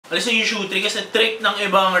alisin yung shoe tree kasi trick ng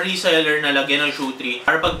ibang reseller na lagyan ng shoe tree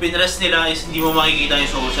para pag pinrest nila is hindi mo makikita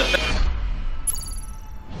yung sole.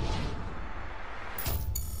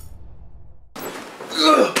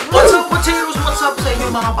 What's up sa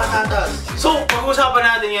inyo mga patatas? So, pag-usapan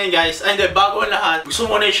natin ngayon guys, and bago ang lahat, gusto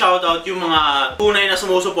mo na i-shoutout yung mga tunay na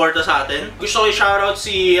sumusuporta sa atin. Gusto ko i-shoutout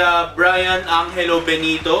si Brian Angelo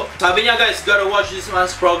Benito. Sabi niya guys, gotta watch this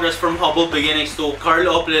man's progress from humble beginnings to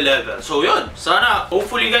Carlo Ople level. So yun, sana,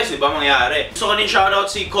 hopefully guys, diba mangyari. Gusto ko din shoutout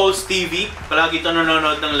si Coles TV. Palagi ito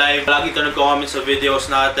nanonood ng live, palagi ito nag-comment sa videos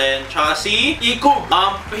natin. Tsaka si Ikub.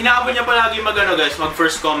 Hinahabol niya palagi guys, mag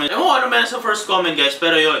first comment. Ewan ko ano meron sa first comment guys,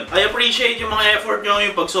 pero yun. I appreciate yung mga effort nyo,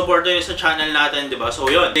 yung pag-support nyo sa channel natin, diba? So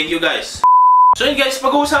yun, thank you guys. So yun guys,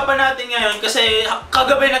 pag-uusapan natin ngayon kasi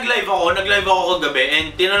kagabi nag-live ako kagabi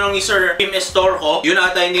and tinanong ni Sir Kim Store ko, yun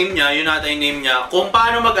ata yung name niya, kung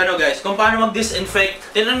paano guys, kung paano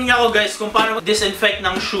mag-disinfect. Tinanong niya ako guys kung paano mag-disinfect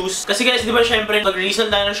ng shoes. Kasi guys, di ba syempre, mag-resell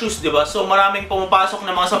tayo ng shoes, di ba? So maraming pumapasok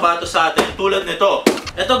na mga sapatos sa atin, tulad nito.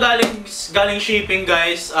 Ito galing shipping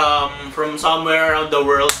guys, from somewhere around the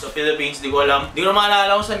world, sa Philippines, di ko alam. Di ko na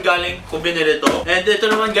maalala kung saan galing, kung binili ito. And ito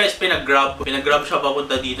naman guys, pinag-grab siya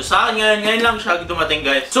papunta dito. Sa akin ngayon lang siya dumating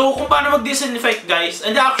guys. So kung paano mag-disinfect guys,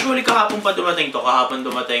 and actually kahapon pa dumating to, kahapon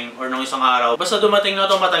dumating, or nung isang araw. Basta dumating na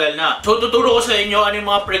to, matagal na. So tuturo ko sa inyo ano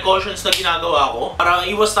yung mga precautions na ginagawa ko para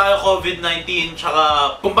iwas tayo COVID-19,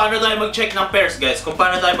 tsaka kung paano tayo mag-check ng pairs guys, kung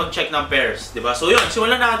paano tayo mag-check ng pairs, diba? So yun,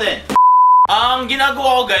 simulan natin. Ang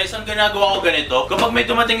ginagawa ko ganito, kapag may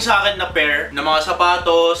dumating sa akin na pair ng mga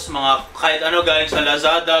sapatos, mga kahit ano galing sa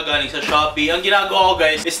Lazada, galing sa Shopee, ang ginagawa ko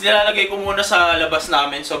guys is nilalagay ko muna sa labas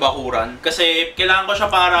namin sa bakuran. Kasi kailangan ko siya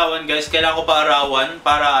paarawan guys,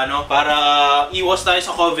 para iwas tayo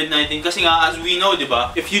sa COVID-19. Kasi nga as we know, di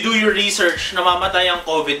ba, if you do your research, namamatay ang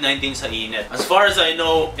COVID-19 sa init. As far as I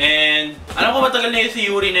know, and alam ko matagal na yung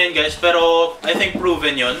theory na yun guys, pero I think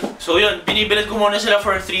proven yun. So yun, binibilad ko muna sila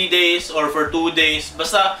for 3 days or for 2 days.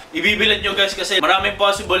 Basta, ibibilad nyo guys kasi maraming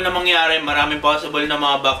possible na mangyari, maraming possible na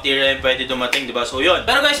mga bacteria yung pwede dumating, diba? So yun.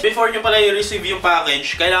 Pero guys, before nyo pala i-receive yung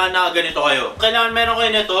package, kailangan na ganito kayo. Kailangan meron kayo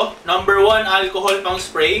nito. Number 1, alcohol pang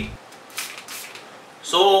spray.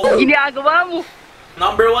 So, ginagawa mo.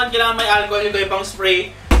 Number 1, kailangan may alcohol yung kayo pang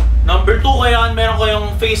spray. Number 2, kailangan meron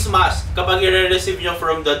kayong face mask kapag i-receive nyo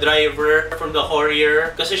from the driver, from the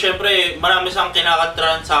courier. Kasi syempre, marami siyang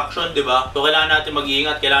kinaka-transaction, di ba? So, kailangan natin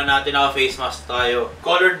mag-iingat, kailangan natin naka-face mask tayo.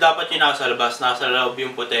 Colored dapat yung nasa labas, nasa loob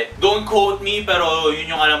yung puti. Don't quote me, pero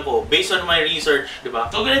yun yung alam ko. Based on my research, di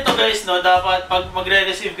ba? So, ganito guys, no? Dapat, pag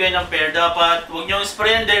magre-receive kayo ng pair, dapat huwag nyo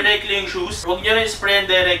sprayan directly yung shoes. Huwag nyo rin sprayan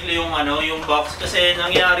directly yung, yung box. Kasi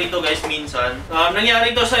nangyari to guys minsan.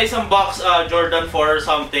 Nangyari to sa isang box, Jordan 4 or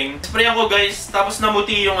something. Sprayan ko guys, tapos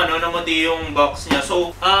namuti yung box niya.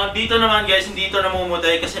 So, dito naman guys, hindi ito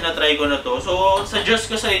namumutay kasi na-try ko na to. So,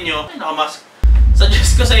 suggest ko sa inyo,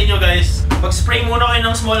 guys, mag-spray muna kayo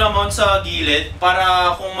ng small amount sa gilid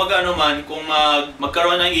para kung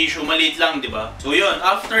magkaroon ng issue, maliit lang, di ba? So, yun.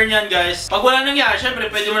 After nyan guys, pag wala nangyari,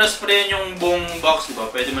 syempre, pwede mo na sprayan yung buong box, di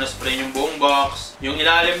ba? Pwede mo na sprayan yung buong box. Yung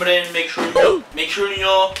ilalim rin, make sure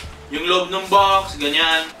nyo yung loob ng box,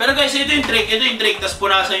 ganyan. Pero guys, ito yung trick, tapos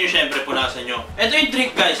punasan nyo, syempre, punasan nyo. Ito yung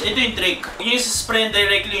trick guys, ito yung trick. Huwag nyo spray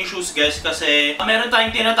directly yung shoes guys, kasi meron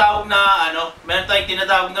tayong tinatawag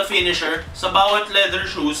na finisher sa bawat leather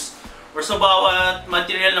shoes or sa bawat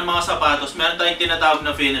material ng mga sapatos, meron tayong tinatawag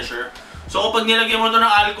na finisher. So kapag nilagyan mo ito ng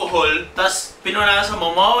alcohol, tas pinunasan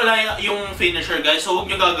mo, mawawala yung finisher guys. So huwag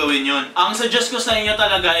nyo gagawin yun. Ang suggest ko sa inyo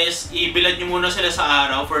talaga is ibilad nyo muna sila sa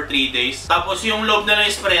araw for 3 days. Tapos yung loob na lang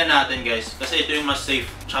isprayan natin guys. Kasi ito yung mas safe.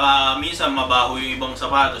 Tsaka minsan mabaho yung ibang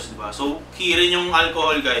sapatos, diba? So kirin yung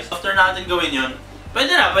alcohol guys. After natin gawin yun,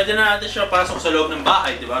 pwede na natin siya pasok sa loob ng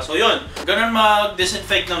bahay, diba? So yun, ganun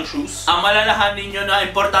mag-disinfect ng shoes. Ang malalahanin nyo na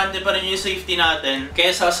importante pa rin yung safety natin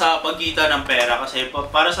kesa sa pagkita ng pera. Kasi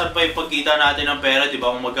para saan pa yung pagkita natin ng pera, diba?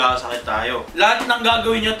 Kung magkakasakit tayo. Lahat ng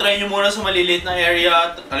gagawin nyo, try nyo muna sa maliliit na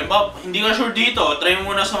area. Halimbawa, hindi ka sure dito, try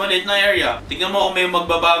mo muna sa maliliit na area. Tignan mo kung may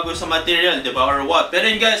magbabago sa material, diba? Or what. Pero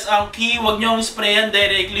yun guys, ang key, wag nyo sprayan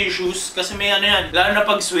directly yung shoes. Kasi may yan, lalo na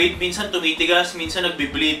pag suede, minsan tumitigas, minsan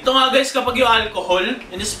nagbe-bleed. Ito nga guys, kapag yung alcohol,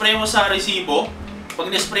 in-spray mo sa resibo, pag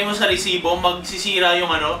in-spray mo sa resibo, magsisira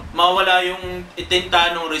yung mawala yung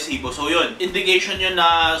tinta ng resibo. So yun, indication yun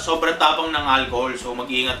na sobrang tapang ng alcohol. So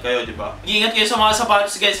mag-iingat kayo, di ba? Mag-iingat kayo sa mga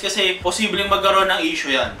sapatos guys kasi posibleng magkaroon ng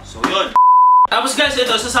issue yan. So yun. Tapos guys,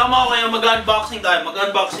 ito, sasama ko kayo, mag-unboxing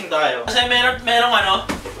tayo. Kasi merong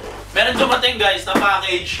Meron dumating guys na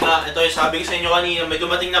package na, ito yung sabi ko sa inyo kanina, may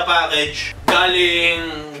dumating na package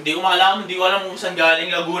galing, hindi ko alam kung saan galing,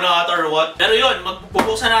 Laguna ata or what. Pero yun,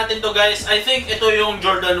 magbubuksan natin to guys. I think ito yung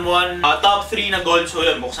Jordan 1 top 3 na gold. So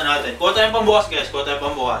yun, buksan natin. Kuha tayong pambukas guys, kuha tayong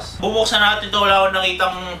pambukas. Bubuksan natin to, wala akong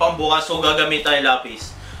nakitang pambukas, so gagamit tayo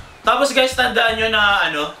lapis. Tapos guys, tandaan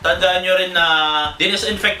nyo rin na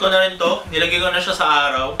disinfect ko na rin to. Nilagay ko na siya sa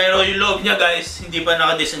araw. Pero yung loob niya guys, hindi pa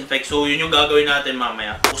naka-disinfect. So yun yung gagawin natin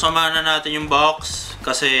mamaya. Buksan na natin yung box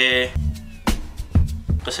kasi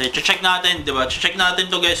check natin, di ba? Check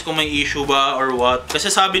natin to guys kung may issue ba or what.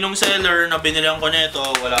 Kasi sabi nung seller na binilihan ko nito,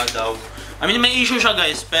 wala daw. I mean, may issue siya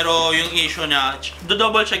guys, pero yung issue niya,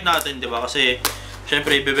 double check natin, di ba? Kasi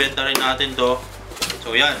syempre ibebenta rin natin to.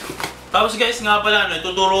 So yan. Tapos guys, nga pala,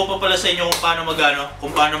 ituturo ko pa pala sa inyo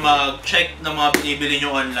kung paano mag-check ng mga binibili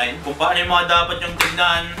nyo online. Kung paano yung mga dapat nyong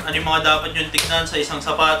tignan, ano yung mga dapat nyong tignan sa isang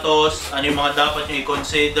sapatos, ano yung mga dapat nyong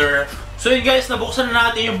i-consider. So yun guys, nabuksan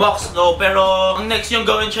na natin yung box no, pero ang next yung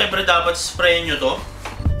gawin, syempre dapat sprayin nyo to.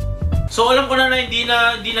 So alam ko na hindi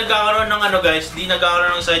nagkakaroon ng guys, hindi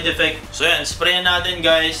nagkakaroon ng side effect. So yan, sprayin natin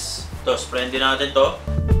guys. Ito, sprayin din natin to.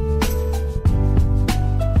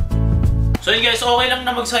 So yun guys, okay lang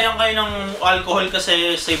na magsayang kayo ng alcohol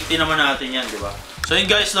kasi safety naman natin yan, di ba? So yun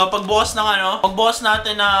guys, no, pagbukas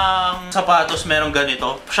natin ng sapatos, merong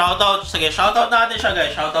ganito. Shoutout natin siya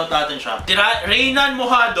guys, shoutout natin siya. Reynan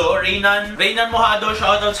Mojado,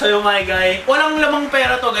 shoutout sa'yo my guy. Walang lamang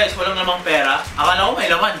pera to guys, walang lamang pera. Akala ko may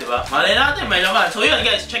laman, di ba? Malay natin, may laman. So yun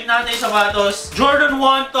guys, check natin yung sapatos. Jordan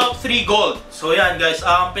 1 top 3 gold. So yan guys,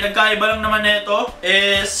 ang pinagkaiba lang naman nito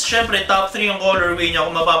is, syempre top 3 yung colorway niya.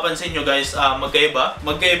 Kung mapapansin nyo guys, magkaiba.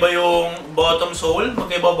 Magkaiba yung bottom sole,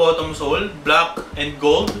 black and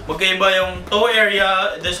gold. Magkaiba yung toe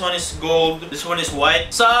area, this one is gold, this one is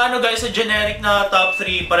white. Sa guys, sa generic na top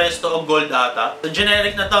 3, pares to o gold ata. Sa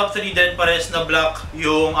generic na top 3 din, pares na black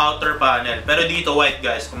yung outer panel. Pero dito white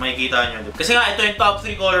guys, kung makikita nyo. Kasi nga, ito yung top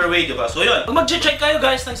 3 colorway, diba? So yun, pag mag-check kayo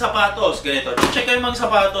guys ng sapatos, ganito. Check kayo mga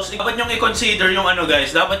sapatos, dapat nyong i-consider yung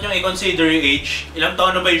guys, dapat nyong i-consider yung age. Ilang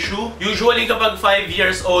taon na ba yung shoe? Usually kapag 5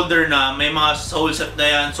 years older na, may mga sole set na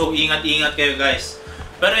yan. So ingat-ingat kayo guys.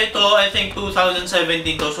 Pero ito, I think 2017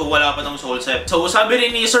 to, so wala pa tong sole set. So sabi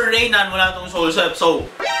rin ni Sir Reynan, wala tong sole set. So,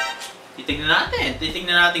 titignan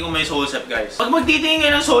natin kung may sole set guys. Pag magtitingin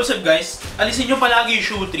kayo ng sole set guys, alisin nyo palagi yung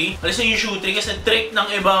shoe tree. Alisin yung shoe tree kasi trick ng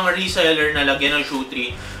ibang reseller na lagyan ng shoe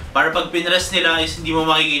tree. Para pag pinrest nila is hindi mo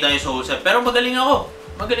makikita yung sole set. Pero magaling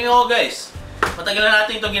ako guys. Matagal na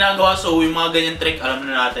natin ito ginagawa, so yung mga ganyan trick, alam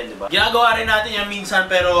na natin, di ba? Ginagawa rin natin yan minsan,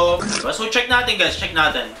 pero diba? So check natin guys, check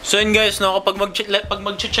natin. So yun guys, no, kapag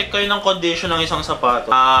mag-check kayo ng condition ng isang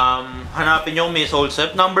sapato, hanapin nyo kung may sole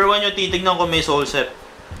set. Number 1 yung titignan kung may sole set.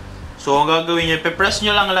 So ang gagawin nyo, press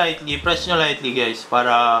nyo lang lightly, guys,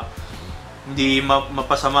 para hindi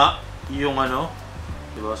mapasama yung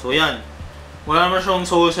diba? So yan. Wala naman siyang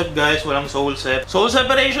sole set guys, walang sole set. Sole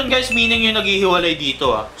separation guys, meaning yung naghihiwalay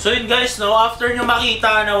dito So yun guys, no, after nyo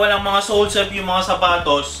makita na walang mga sole set yung mga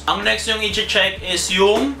sapatos, ang next yung i-check is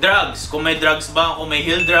yung drugs. Kung may drugs ba, kung may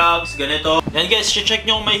heel drugs, ganito. Yan guys, check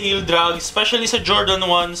nyo kung may heel drugs, especially sa Jordan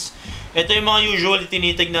 1s. Ito yung mga usually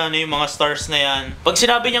tinitignan yung mga stars na yan. Pag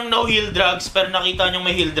sinabi niyang no heel drugs, pero nakita niyong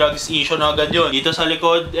may heel drugs, issue na agad yun. Dito sa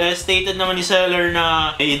likod, stated naman ni seller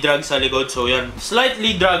na may drugs sa likod. So yan,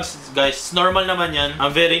 slightly drugs guys. Normal naman yan.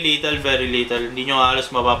 Very little. Hindi nyo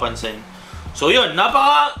halos mapapansin. So yun,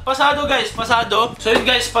 pasado guys, pasado. So yun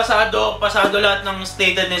guys, pasado lahat ng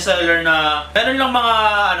stated ni seller na meron lang mga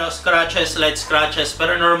scratches, light scratches,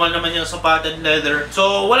 pero normal naman yung sa patent leather.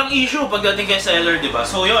 So walang issue pagdating kay seller, di ba?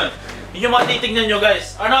 So yun. Yun yung mga titignan nyo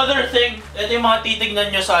guys. Another thing, ito yung mga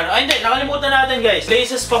titignan nyo sa hindi, nakalimutan natin guys.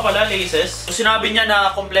 Laces pa pala, laces. So sinabi niya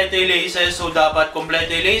na kompleto yung laces, so dapat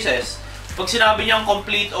kompleto yung laces. Pag sinabi niya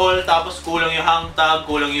complete all, tapos kulang yung hang tag,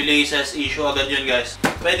 kulang yung laces, issue agad yun guys.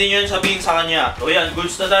 Pwede nyo yun sabihin sa kanya. So yan,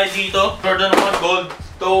 goods na tayo dito. Jordan 1 gold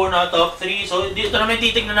toe na top 3. So dito naman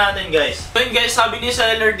titignan natin guys. So yun guys, sabi ni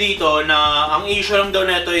seller dito na ang issue lang daw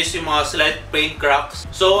nito is yung mga slight paint cracks.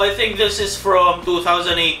 So I think this is from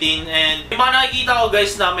 2018 and yung mga nakikita ko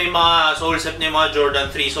guys na may mga sole set na yung mga Jordan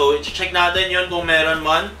 3. So i-check natin yun kung meron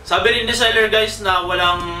man. Sabi rin ni seller guys na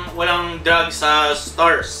walang drag sa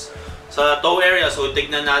stars sa toe area. So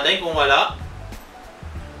tignan natin kung wala.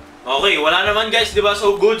 Okay, wala naman guys, di ba?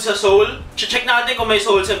 So good sa sole. Check natin kung may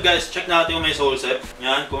sole set guys. Check natin kung may sole set.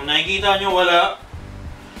 Yan, kung nakikita nyo wala.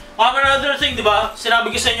 Another thing, di ba?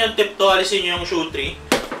 Sinabi ko sa inyo yung tip to, alisin nyo yung shoe tree.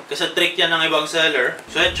 Kasi trick yan ng ibang seller.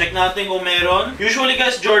 So yan, check natin kung meron. Usually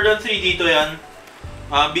guys, Jordan 3 dito yan.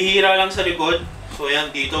 Bihira lang sa likod. So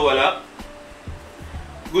yan, dito wala.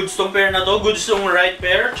 goods tong pair na to. Goods tong right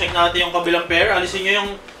pair. Check natin yung kabilang pair. Alisin nyo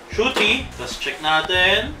yung shoe tree. Tapos check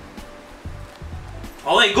natin.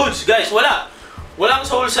 Okay, goods guys. Walang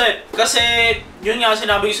sole set. Kasi, yun nga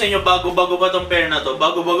sinabi ko sa inyo, bago-bago pa tong pair na to.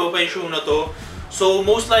 Bago-bago pa yung shoe na to. So,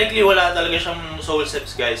 most likely, wala talaga siyang sole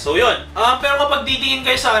steps, guys. So, yun. Pero kapag titingin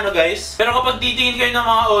kayo sa ano, guys, kapag titingin kayo ng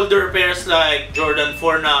mga older pairs like Jordan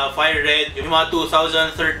 4 na Fire Red, yung mga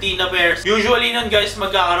 2013 na pairs, usually nun, guys,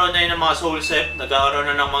 magkakaroon na yun ng mga sole step,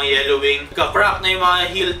 nagkakaroon na ng mga yellowing, nagka-crack na yung mga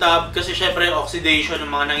heel tab, kasi syempre, oxidation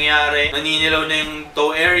ng mga nangyari, naninilaw na yung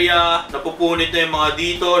toe area, napupunit na yung mga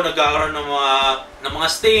dito, nagkakaroon ng mga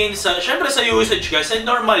stains, syempre sa usage guys, and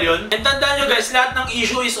normal yun. And tandaan nyo guys, lahat ng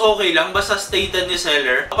issue is okay lang, basta stated ni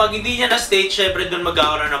seller. Kapag hindi niya na-state, syempre dun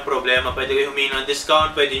magkakaroon ng problema. Pwede kayo humingi ng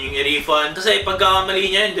discount, pwede nyo i-refund. Kasi pagkakamali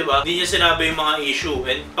niya yun, di ba? Hindi niya sinabi yung mga issue.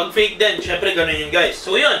 And pag fake din, syempre ganun yun guys.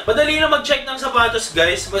 So yun, madali lang mag-check ng sapatos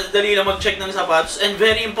guys, madali lang mag-check ng sapatos, and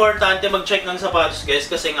very importante mag-check ng sapatos guys,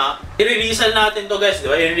 kasi nga, i-resell natin to guys, di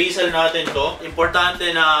ba? I-resell natin to. Importante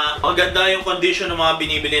na maganda yung condition ng mga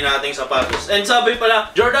binibili nating sapatos. And sabi pala,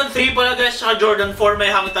 Jordan 3 pala guys, saka Jordan 4 may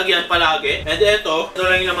hangtag yan palagi. And ito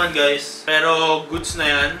lang naman guys, pero goods na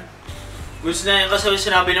yan. Goods na yan kasi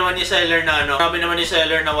sinabi naman ni seller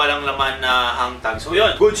na walang laman na hangtag. So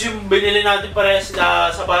yun, goods yung binili natin parehas na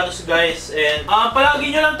sapatos guys. And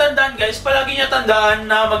palagi nyo lang tandaan guys, palagi nyo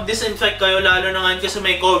tandaan na mag-disinfect kayo, lalo na ngayon kasi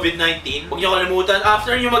may COVID-19. Huwag nyo kalimutan,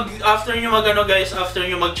 after nyo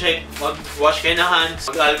mag-check, mag-wash kayo na hands,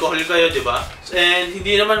 mag-alcohol kayo, di ba? And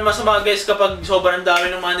hindi naman masama guys kapag sobrang dami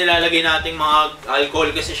ng mga nilalagay nating mga alcohol,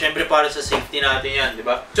 kasi syempre para sa safety natin yan, di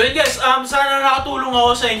ba? So yun guys, sana nakatulong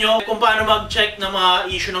ako sa inyo kung paano mag-check ng mga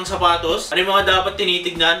issue ng sapatos, ano yung mga dapat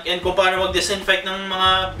tinitignan, and kung paano mag-disinfect ng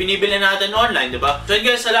mga binibili natin online, di ba? So yun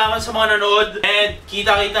guys, salamat sa mga nanood, and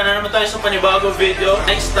kita-kita na naman tayo sa panibagong video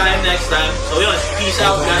next time. So yun, peace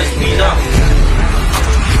out guys, peace out.